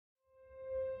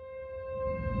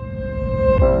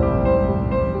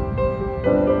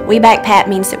We Back Pat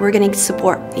means that we're going to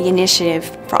support the initiative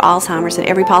for Alzheimer's in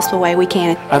every possible way we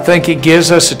can. I think it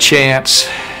gives us a chance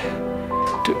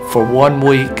for 1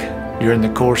 week during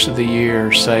the course of the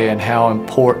year saying how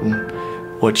important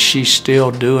what she's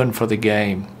still doing for the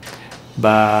game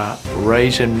by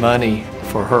raising money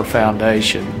for her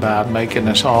foundation, by making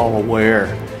us all aware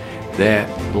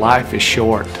that life is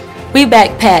short. We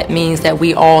Back Pat means that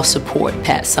we all support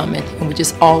Pat Summitt, and we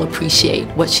just all appreciate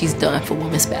what she's done for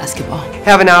women's basketball.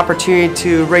 Have an opportunity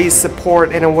to raise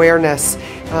support and awareness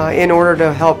in order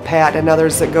to help Pat and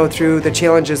others that go through the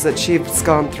challenges that she's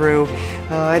gone through.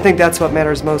 I think that's what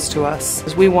matters most to us.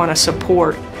 We want to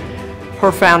support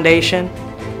her foundation,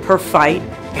 her fight.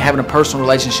 Having a personal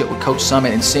relationship with Coach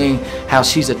Summitt and seeing how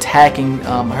she's attacking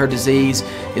her disease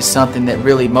is something that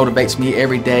really motivates me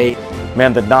every day.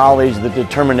 Man, the knowledge, the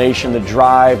determination, the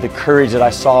drive, the courage that I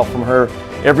saw from her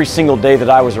every single day that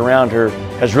I was around her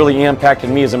has really impacted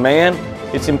me as a man.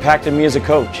 It's impacted me as a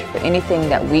coach. Anything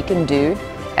that we can do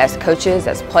as coaches,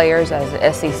 as players, as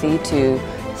the SEC to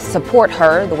support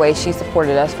her the way she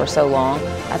supported us for so long,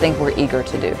 I think we're eager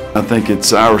to do. I think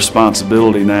it's our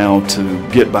responsibility now to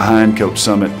get behind Coach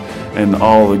Summitt and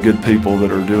all the good people that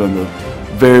are doing the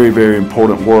very, very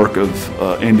important work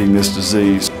of ending this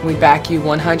disease. We back you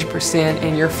 100%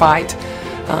 in your fight.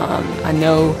 I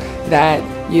know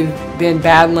that you've been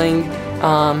battling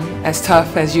as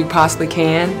tough as you possibly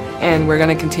can, and we're going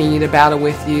to continue to battle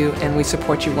with you, and we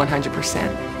support you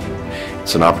 100%.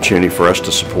 It's an opportunity for us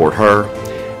to support her,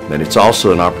 and it's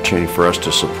also an opportunity for us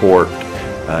to support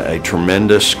a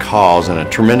tremendous cause and a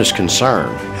tremendous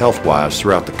concern health-wise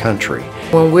throughout the country.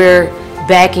 When we're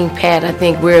backing Pat, I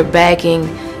think we're backing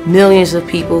millions of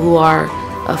people who are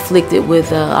afflicted with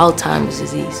Alzheimer's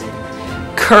disease.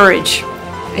 Courage.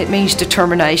 It means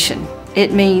determination.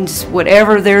 It means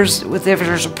whatever there's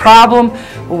a problem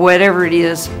or whatever it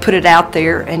is, put it out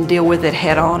there and deal with it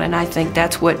head on, and I think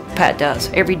that's what Pat does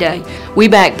every day. We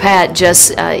Back Pat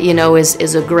just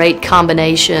is a great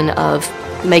combination of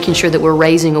making sure that we're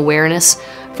raising awareness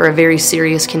for a very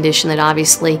serious condition that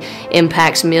obviously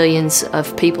impacts millions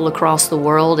of people across the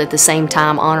world, at the same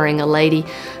time honoring a lady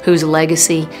whose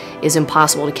legacy is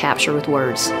impossible to capture with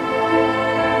words.